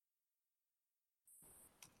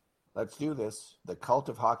Let's do this. The Cult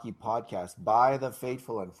of Hockey podcast by the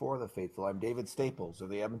faithful and for the faithful. I'm David Staples of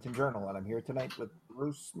the Edmonton Journal, and I'm here tonight with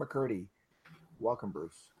Bruce McCurdy. Welcome,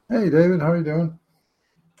 Bruce. Hey, David. How are you doing?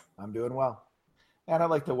 I'm doing well. And I'd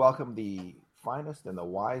like to welcome the finest and the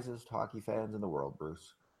wisest hockey fans in the world,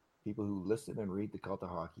 Bruce. People who listen and read the Cult of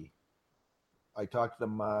Hockey. I talk to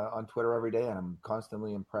them on Twitter every day, and I'm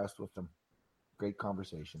constantly impressed with them. Great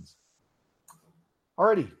conversations.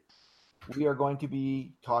 Alrighty. We are going to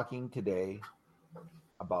be talking today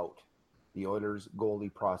about the Oilers'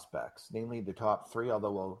 goalie prospects, namely the top three,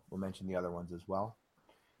 although we'll mention the other ones as well.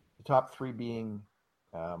 The top three being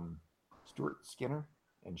Stuart Skinner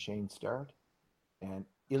and Shane Starrett, and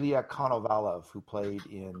Ilya Konovalov, who played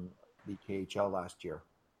in the KHL last year.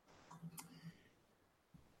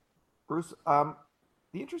 Bruce, the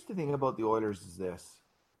interesting thing about the Oilers is this.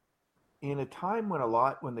 In a time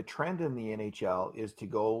when the trend in the NHL is to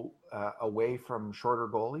go away from shorter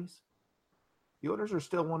goalies, the Oilers are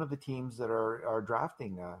still one of the teams that are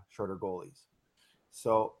drafting shorter goalies.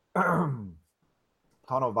 So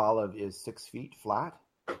Konovalov is 6 feet flat,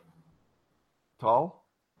 tall.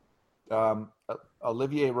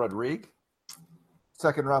 Olivier Rodrigue,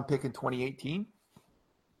 second round pick in 2018,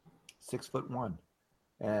 6'1",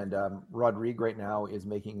 and Rodrigue right now is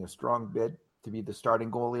making a strong bid to be the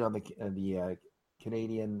starting goalie on the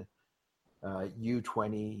Canadian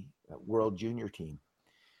U20 World Junior team.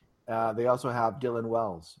 They also have Dylan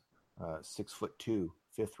Wells, 6'2",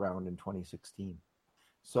 fifth round in 2016.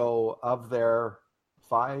 So of their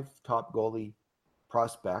 5 top goalie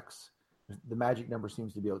prospects, the magic number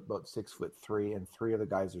seems to be about 6'3", and 3 of the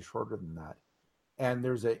guys are shorter than that. And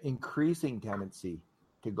there's an increasing tendency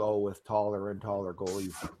to go with taller and taller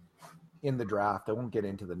goalies in the draft. I won't get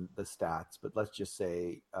into the stats, but let's just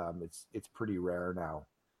say it's pretty rare now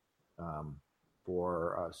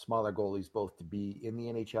for smaller goalies both to be in the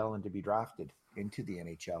NHL and to be drafted into the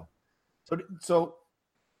NHL. So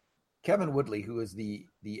Kevin Woodley, who is the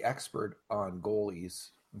expert on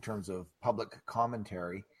goalies in terms of public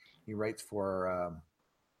commentary, he writes for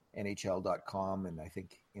NHL.com and I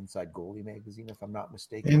think Inside Goalie Magazine, if I'm not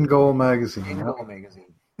mistaken. In Goal Magazine. In Goal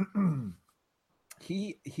Magazine.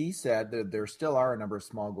 He said that there still are a number of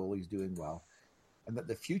small goalies doing well, and that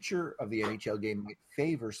the future of the NHL game might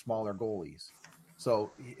favor smaller goalies.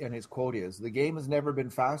 So, and his quote is, "The game has never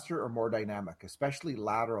been faster or more dynamic, especially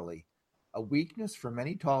laterally. A weakness for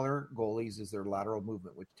many taller goalies is their lateral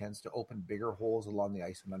movement, which tends to open bigger holes along the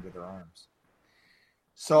ice and under their arms."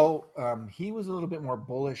 So he was a little bit more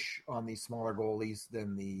bullish on these smaller goalies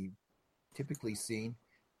than the typically seen.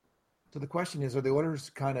 So the question is, are the Oilers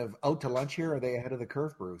kind of out to lunch here? Or are they ahead of the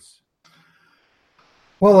curve, Bruce?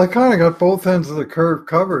 Well, they kind of got both ends of the curve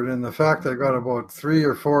covered in the fact they got about 3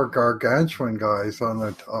 or 4 gargantuan guys on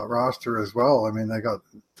the roster as well. I mean, they got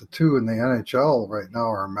the 2 in the NHL right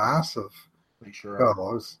now are massive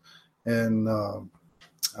fellows. And, of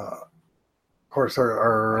course,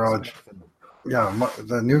 the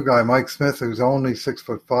new guy, Mike Smith, who's only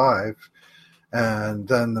 6'5", and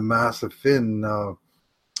then the massive Finn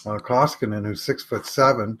Koskinen, who's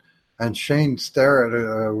 6'7", and Shane Starrett,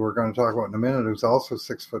 we're going to talk about in a minute, who's also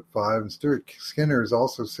 6'5", and Stuart Skinner is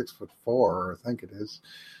also 6'4", I think it is.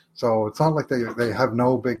 So it's not like they have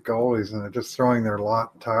no big goalies and they're just throwing their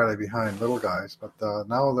lot entirely behind little guys. But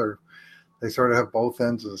now they sort of have both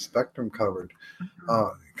ends of the spectrum covered.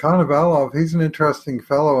 Konovalov, he's an interesting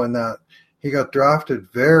fellow in that he got drafted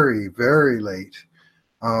very, very late.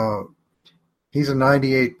 He's a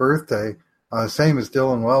 98 birthday. Same as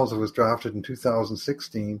Dylan Wells, who was drafted in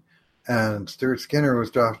 2016, and Stuart Skinner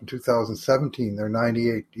was drafted in 2017. They're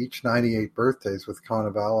 98, each 98 birthdays, with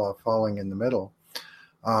Konovalov falling in the middle.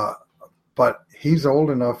 But he's old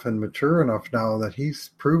enough and mature enough now that he's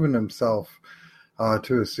proven himself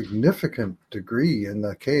to a significant degree in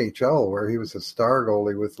the KHL, where he was a star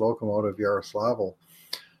goalie with Lokomotiv Yaroslavl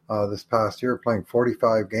this past year, playing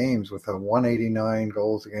 45 games with a 189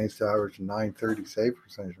 goals against average and 930 save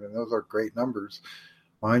percentage. I mean, those are great numbers.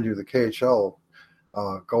 Mind you, the KHL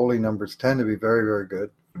goalie numbers tend to be very, very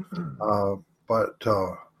good. But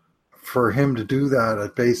for him to do that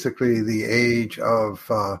at basically the age of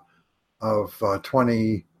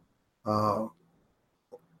 20,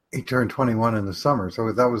 he turned 21 in the summer,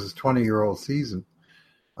 so that was his 20-year-old season.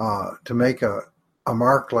 To make a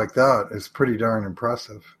mark like that is pretty darn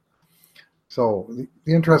impressive. So the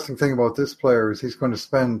interesting thing about this player is he's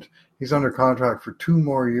under contract for 2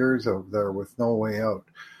 more years out there with no way out.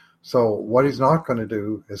 So what he's not going to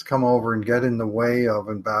do is come over and get in the way of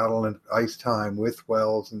and battle in ice time with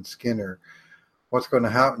Wells and Skinner. What's going to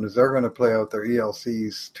happen is they're going to play out their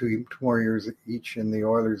ELCs 2 more years each in the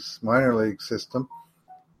Oilers minor league system.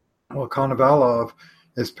 Well, Konovalov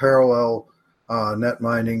is parallel net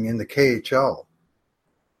mining in the KHL.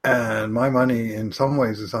 And my money in some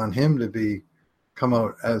ways is on him to come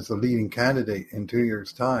out as the leading candidate in 2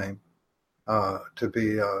 years' time to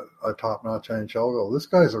be a top-notch NHL goal. This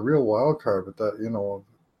guy's a real wild card, but that,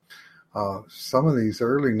 some of these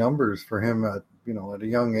early numbers for him at a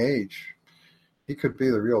young age, he could be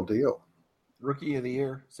the real deal. Rookie of the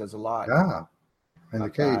year says a lot. Yeah, in the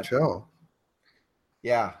KHL.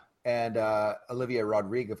 Yeah, and Olivier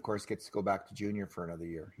Rodrigue, of course, gets to go back to junior for another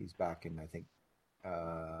year. He's back in, I think,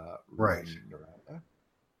 right.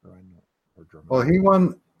 Well, he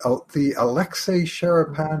won the Alexei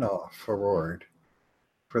Sharapanov Award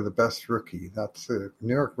for the best rookie. That's the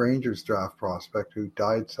New York Rangers draft prospect who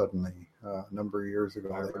died suddenly a number of years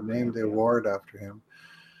ago. They named the award after him.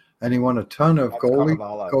 And he won a ton of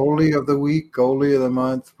goalie of the week, goalie of the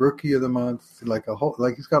month, rookie of the month,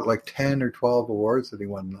 he's got like 10 or 12 awards that he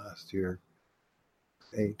won last year.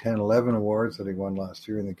 8, 10, 11 awards that he won last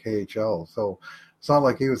year in the KHL. So it's not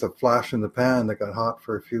like he was a flash in the pan that got hot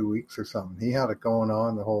for a few weeks or something. He had it going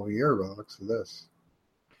on the whole year by the looks of this.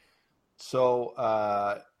 So,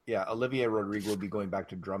 Olivier Rodrigue will be going back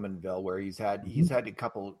to Drummondville, where he's had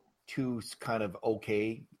two kind of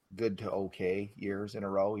good to okay years in a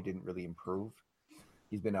row. He didn't really improve.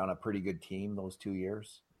 He's been on a pretty good team those 2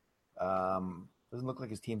 years. Doesn't look like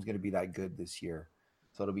his team's going to be that good this year.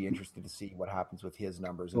 So it'll be interesting to see what happens with his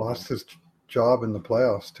numbers. Lost his job in the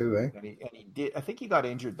playoffs too, eh? And he did. I think he got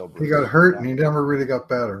injured though. Bruce. He got hurt and he never really got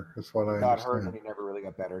better. That's what I understand. Got hurt and he never really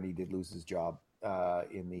got better, and he did lose his job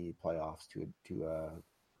in the playoffs to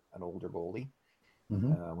an older goalie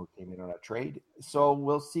who came in on a trade. So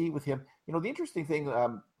we'll see with him. The interesting thing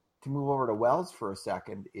to move over to Wells for a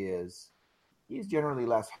second is he's generally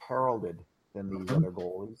less heralded than these other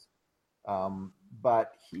goalies,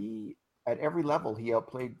 but he. At every level, he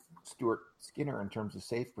outplayed Stuart Skinner in terms of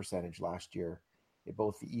save percentage last year in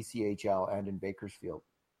both the ECHL and in Bakersfield.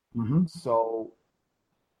 Mm-hmm. So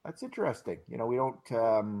that's interesting. We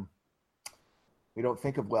don't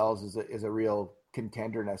think of Wells as a real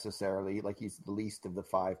contender necessarily. Like he's the least of the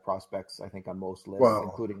 5 prospects, I think, on most lists,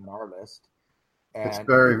 including on our list. And it's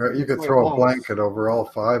very, very. You could throw a blanket over all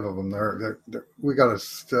 5 of them. They're we got a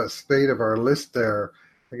spade of our list there.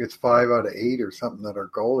 I think it's 5 out of 8 or something that are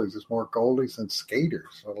goalies. There's more goalies than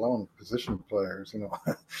skaters, let alone position players.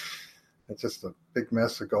 It's just a big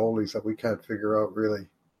mess of goalies that we can't figure out really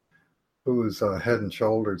who is head and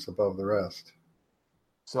shoulders above the rest.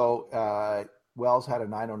 So Wells had a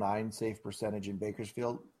 .909 save percentage in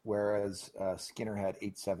Bakersfield, whereas Skinner had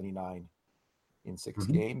 .879 in 6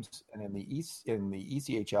 games, and in the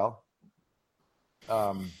ECHL.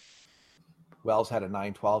 Wells had a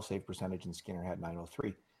 .912 save percentage and Skinner had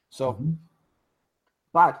 .903. So,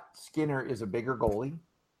 but Skinner is a bigger goalie.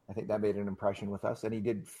 I think that made an impression with us, and he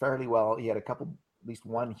did fairly well. He had at least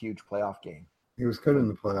one huge playoff game. He was good in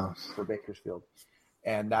the playoffs for Bakersfield,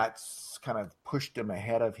 and that's kind of pushed him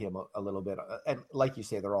ahead of him a little bit. And like you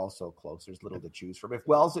say, they're all so close. There's little to choose from.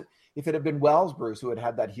 If it had been Wells, Bruce, who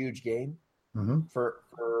had that huge game for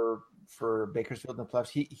Bakersfield in the playoffs,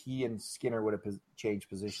 he and Skinner would have changed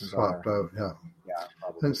positions. Swapped out, yeah. Yeah,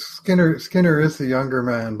 probably. And Skinner is the younger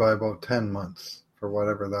man by about 10 months, for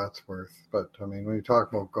whatever that's worth. But I mean, when you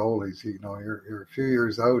talk about goalies, you're a few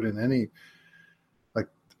years out in any. Like,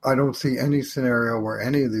 I don't see any scenario where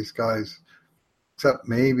any of these guys, except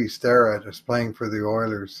maybe Starrett, is playing for the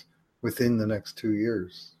Oilers within the next 2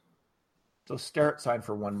 years. So Starrett signed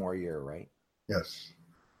for 1 more year, right? Yes.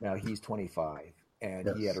 Now he's 25.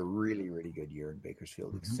 And he had a really, really good year in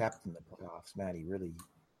Bakersfield, except in the playoffs. Man,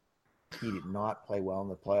 he did not play well in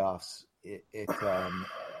the playoffs. It kind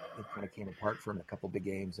of came apart for him a couple big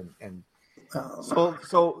games, and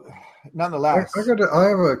so nonetheless, I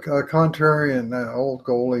have a contrarian old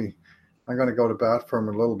goalie. I'm going to go to bat for him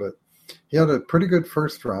a little bit. He had a pretty good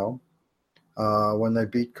first round when they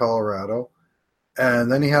beat Colorado,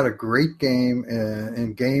 and then he had a great game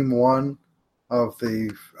in game 1 of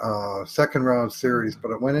the second round series, but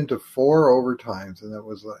it went into 4 overtimes, and it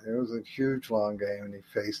was a huge long game, and he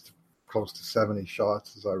faced close to 70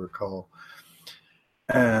 shots, as I recall.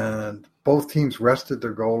 And both teams rested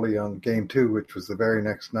their goalie on game 2, which was the very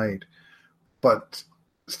next night. But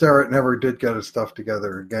Starrett never did get his stuff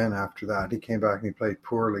together again after that. He came back and he played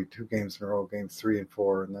poorly 2 games in a row, games 3 and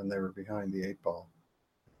 4, and then they were behind the 8 ball.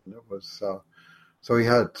 And it was so he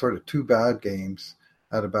had sort of 2 bad games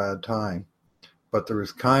at a bad time. But there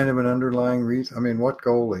was kind of an underlying reason. I mean, what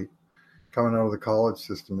goalie coming out of the college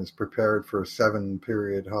system is prepared for a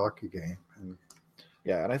 7-period hockey game? And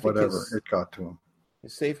I think it got to him.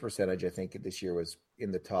 His save percentage, I think, this year was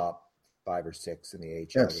in the top 5 or 6 in the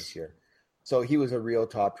AHL Yes. this year. So he was a real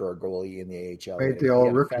top drawer goalie in the AHL. Made the He all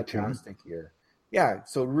had a rookie team. fantastic year. Yeah.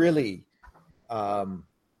 So really, I'm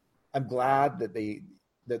glad that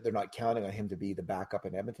they're not counting on him to be the backup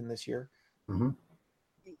in Edmonton this year. Mm-hmm.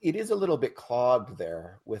 It is a little bit clogged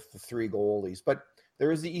there with the 3 goalies, but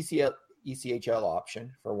there is the ECHL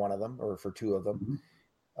option for one of them or for 2 of them.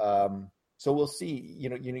 Mm-hmm. So we'll see.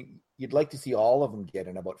 You'd like to see all of them get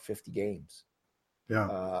in about 50 games.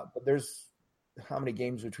 Yeah. But there's how many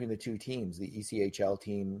games between the 2 teams? The ECHL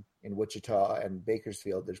team in Wichita and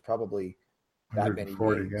Bakersfield. There's probably that many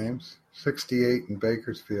 140 games. 68 in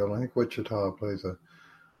Bakersfield. I think Wichita plays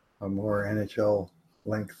a more NHL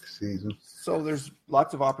length season. So there's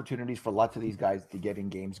lots of opportunities for lots of these guys to get in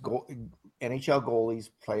games. NHL goalies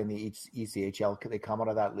play in the ECHL. They come out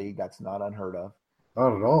of that league. That's not unheard of.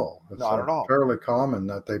 Not at all. It's not at all. Fairly common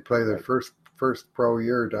that they play their first pro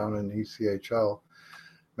year down in ECHL.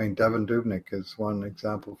 I mean, Devin Dubnyk is one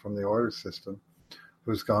example from the Oilers system,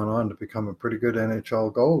 who's gone on to become a pretty good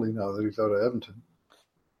NHL goalie now that he's out of Edmonton.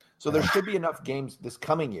 So there should be enough games this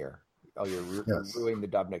coming year. Oh, you're ruining the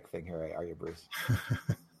Dubnyk thing here, are you, Bruce?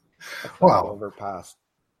 Well, over past.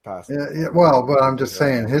 Yeah. Well, but I'm just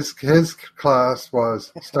saying his class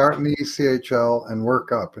was start in the ECHL and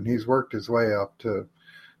work up, and he's worked his way up to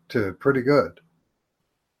pretty good.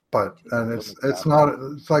 But it's not.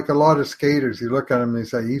 It's like a lot of skaters. You look at him and you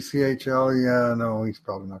say ECHL, yeah, no, he's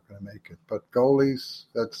probably not going to make it. But goalies,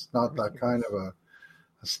 that's not that kind of a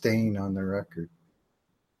stain on their record.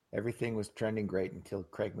 Everything was trending great until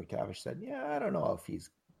Craig MacTavish said, "Yeah, I don't know if he's."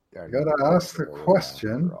 You got to ask the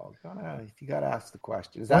question. If you got to ask the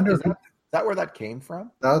question, is that where that came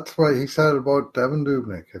from? That's what he said about Devin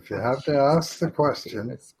Dubnyk. If you have to ask the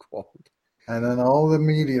question, and then all the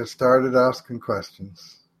media started asking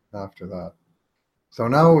questions after that. So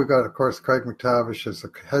now we've got, of course, Craig MacTavish as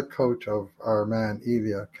the head coach of our man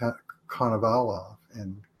Ilya Konovalov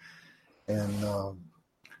in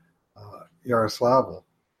Yaroslavl.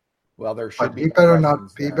 Well, there should be. He better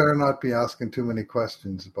not be asking too many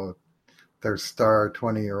questions about their star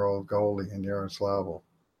 20-year-old goalie in Yaroslavl.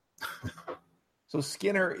 So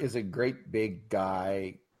Skinner is a great big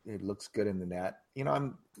guy. It looks good in the net.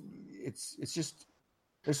 It's just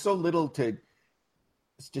there's so little to.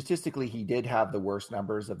 Statistically, he did have the worst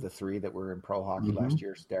numbers of the 3 that were in pro hockey last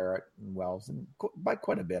year: Starrett and Wells, and by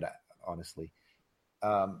quite a bit, honestly.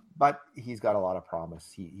 But he's got a lot of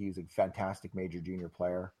promise. He's a fantastic major junior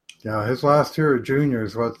player. Yeah, his last year of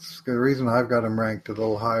juniors, what's the reason I've got him ranked a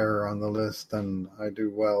little higher on the list than I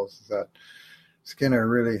do Wells is that Skinner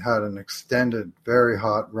really had an extended, very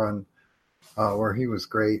hot run where he was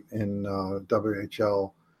great in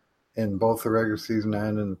WHL in both the regular season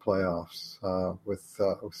and in the playoffs with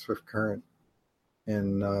Swift Current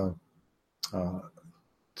in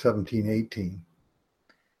 17-18.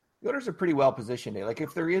 The Oilers are pretty well positioned. Like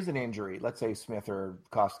if there is an injury, let's say Smith or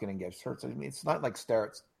Koskinen gets hurt, I mean, it's not like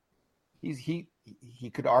Starrett's. He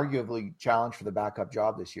could arguably challenge for the backup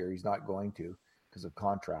job this year. He's not going to because of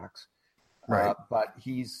contracts. Right. But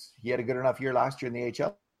he had a good enough year last year in the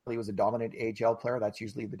AHL. He was a dominant AHL player. That's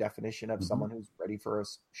usually the definition of someone who's ready for a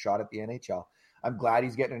shot at the NHL. I'm glad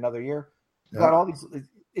he's getting another year. Got all these.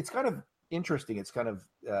 It's kind of interesting. It's kind of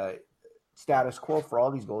status quo for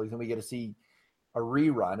all these goalies, and we get to see a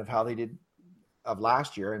rerun of how they did of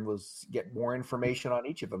last year, and we'll get more information on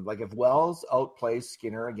each of them. Like if Wells outplays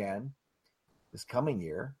Skinner again this coming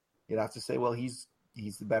year, you'd have to say, well, he's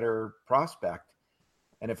the better prospect.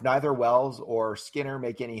 And if neither Wells or Skinner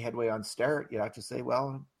make any headway on Starrett, you'd have to say,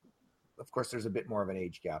 well, of course, there's a bit more of an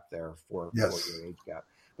age gap there, 4-year age gap.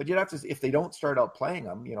 But you'd have to, if they don't start out playing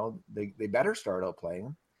him, they better start out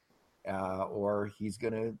playing him, or he's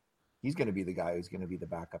gonna be the guy who's gonna be the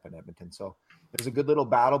backup in Edmonton. So there's a good little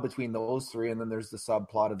battle between those 3, and then there's the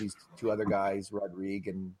subplot of these 2 other guys, Rodrigue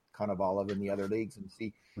and Konovalov in the other leagues, and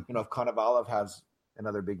see, if Konovalov has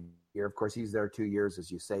another big year. Of course, he's there 2 years,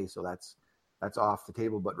 as you say, so that's off the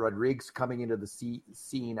table. But Rodrigue's coming into the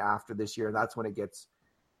scene after this year, and that's when it gets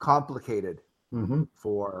complicated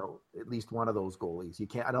for at least one of those goalies.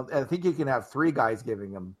 I think you can have 3 guys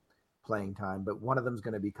giving them playing time, but one of them's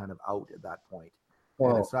going to be kind of out at that point.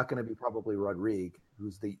 Well, and it's not going to be probably Rodrigue,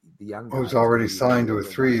 who's the young guy. Who's already signed to a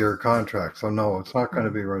 3-year contract. So no, it's not going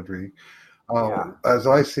to be Rodrigue. As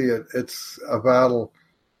I see it, it's a battle,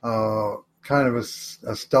 kind of a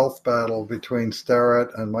stealth battle between Starrett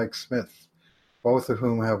and Mike Smith, both of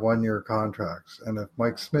whom have 1-year contracts. And if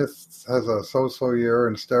Mike Smith has a so-so year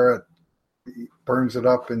and Starrett burns it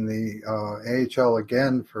up in the AHL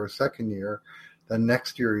again for a second year, then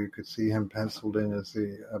next year you could see him penciled in as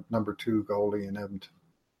the number 2 goalie in Edmonton.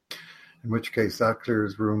 in which case that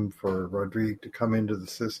clears room for Rodrigue to come into the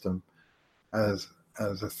system as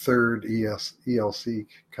a third ELC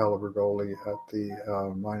caliber goalie at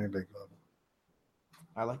the minor league level.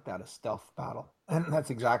 I like that, a stealth battle. And that's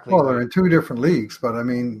exactly Well, they're in two different leagues, but I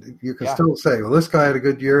mean, you can still say, well, this guy had a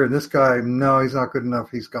good year, and this guy, no, he's not good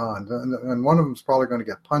enough, he's gone. And one of them's probably going to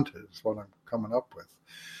get punted, is what I'm coming up with.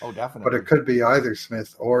 Oh, definitely. But it could be either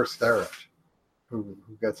Smith or Starrett who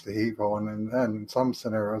gets the heat going, and in some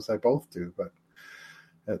scenarios they both do. But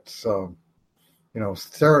it's,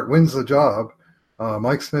 Starrett wins the job.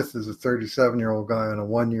 Mike Smith is a 37-year-old guy on a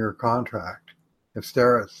 1-year contract. If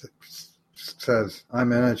Starrett says, I'm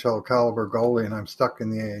NHL caliber goalie and I'm stuck in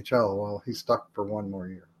the AHL, well, he's stuck for 1 more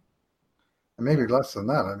year. And maybe less than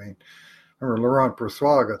that. I mean, remember Laurent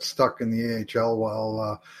Brossoit got stuck in the AHL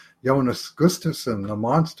while Jonas Gustafsson, the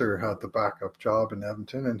monster, had the backup job in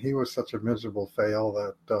Edmonton, and he was such a miserable fail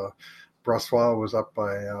that Brossoit was up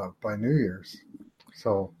by New Year's.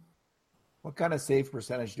 So, what kind of save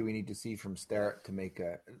percentage do we need to see from Starrett to make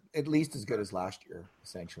at least as good as last year?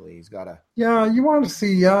 Essentially, he's got a. Yeah, you want to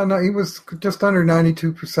see. Yeah, no, he was just under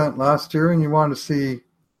 92% last year, and you want to see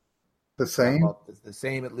the same. Well, the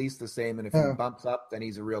same, at least the same. And if he bumps up, then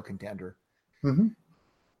he's a real contender. Mm-hmm. And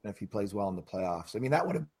if he plays well in the playoffs, I mean, that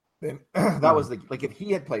would have been that was like if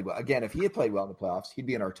he had played well again. If he had played well in the playoffs, he'd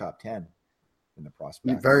be in our top 10 in the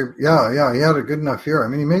prospects. He had a good enough year. I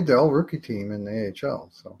mean, he made the all-rookie team in the AHL.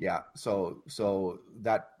 So yeah, so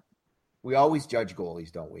that we always judge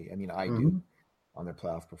goalies, don't we? I mean, I do on their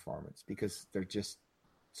playoff performance because they're just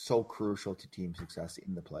so crucial to team success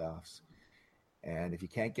in the playoffs. And if you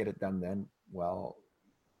can't get it done, then well,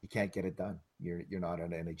 you can't get it done. You're not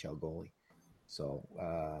an NHL goalie. So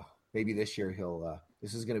maybe this year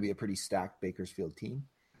this is going to be a pretty stacked Bakersfield team,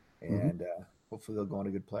 and hopefully they'll go on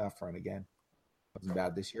a good playoff run again. Wasn't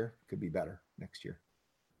bad this year. Could be better next year.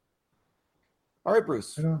 All right,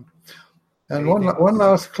 Bruce. And one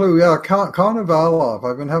last clue. Yeah, Konovalov.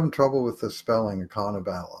 I've been having trouble with the spelling of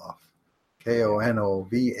Konovalov.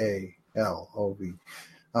 Konovalov.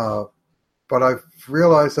 But I've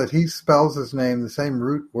realized that he spells his name the same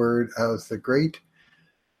root word as the great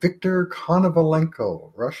Viktor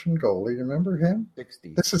Konovalenko, Russian goalie. Remember him?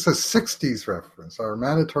 60s. This is a 60s reference, our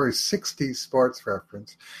mandatory 60s sports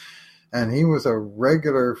reference. And he was a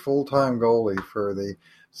regular full-time goalie for the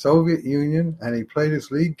Soviet Union, and he played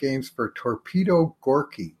his league games for Torpedo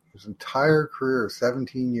Gorky. His entire career,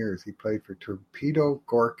 17 years, he played for Torpedo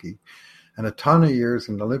Gorky, and a ton of years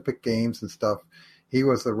in Olympic Games and stuff. He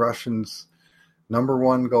was the Russians' number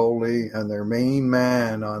 1 goalie and their main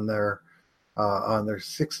man on their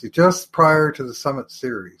 60, just prior to the Summit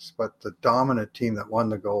Series. But the dominant team that won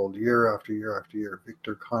the gold year after year after year,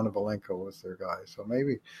 Viktor Konovalenko was their guy. So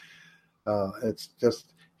maybe it's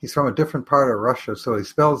just he's from a different part of Russia, so he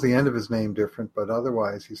spells the end of his name different, but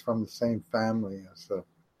otherwise he's from the same family as the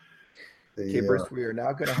okay, Bruce, we are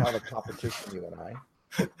now going to have a competition, you and I,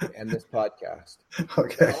 to end this podcast.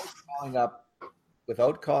 Okay.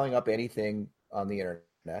 Without calling up anything on the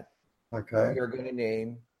internet. Okay. You're going to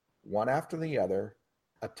name one after the other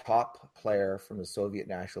a top player from the Soviet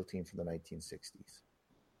national team from the 1960s.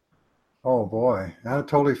 Oh boy,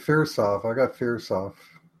 Anatoly Firsov. I got Firsov.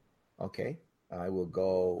 Okay, I will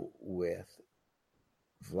go with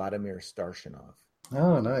Vladimir Starshinov.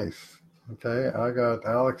 Oh, nice. Okay, I got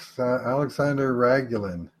Alexander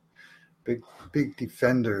Ragulin, big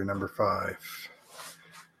defender, number 5.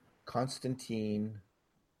 Konstantin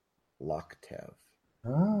Loktev.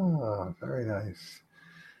 Ah, very nice.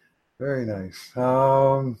 Very nice.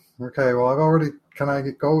 Okay, well, can I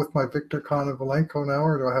go with my Viktor Konovalenko now,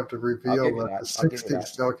 or do I have to reveal that the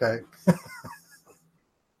 60s? Okay.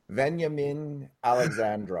 Veniamin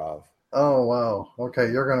Alexandrov. Oh, wow.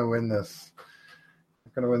 Okay, you're going to win this.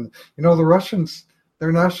 You're going to win. You know, the Russians,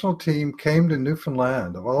 their national team came to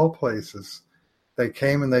Newfoundland, of all places. They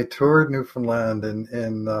came and they toured Newfoundland,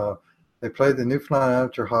 and they played the Newfoundland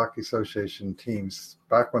Amateur Hockey Association teams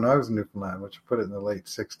back when I was in Newfoundland, which I put it in the late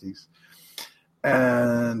 60s.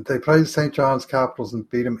 And they played St. John's Capitals and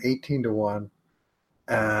beat them 18-1.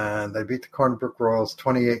 And they beat the Cornbrook Royals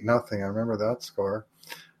 28-0. I remember that score.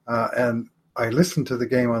 And I listened to the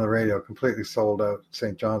game on the radio, completely sold out at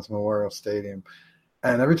St. John's Memorial Stadium.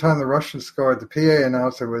 And every time the Russians scored, the PA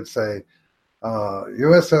announcer would say,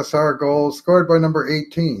 USSR goal scored by number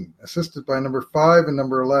 18, assisted by number 5 and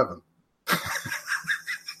number 11.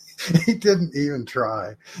 He didn't even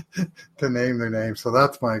try to name their names. So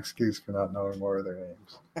that's my excuse for not knowing more of their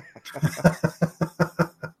names.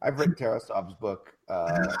 I've read Tarasov's book.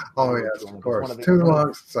 Oh, yes, of course. Too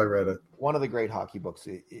long since I read it. One of the great hockey books.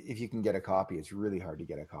 If you can get a copy, it's really hard to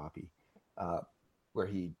get a copy. where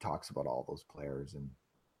he talks about all those players and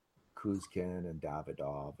Kuzkin and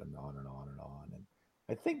Davidov and on and on and on. And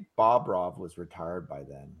I think Bobrov was retired by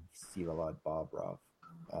then, Sivalad Bobrov.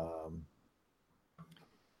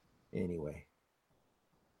 Anyway.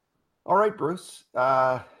 All right, Bruce.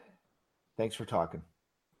 Thanks for talking.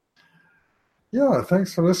 Yeah,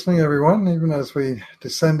 thanks for listening, everyone. Even as we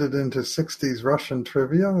descended into 60s Russian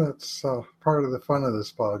trivia, that's part of the fun of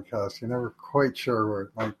this podcast. You're never quite sure where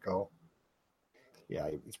it might go. Yeah,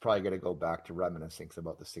 it's probably going to go back to reminiscing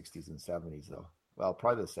about the 60s and 70s, though. Well,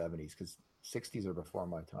 probably the 70s, because 60s are before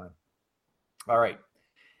my time. All right.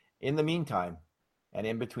 In the meantime, and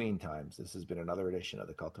in between times, this has been another edition of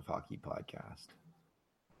the Cult of Hockey podcast.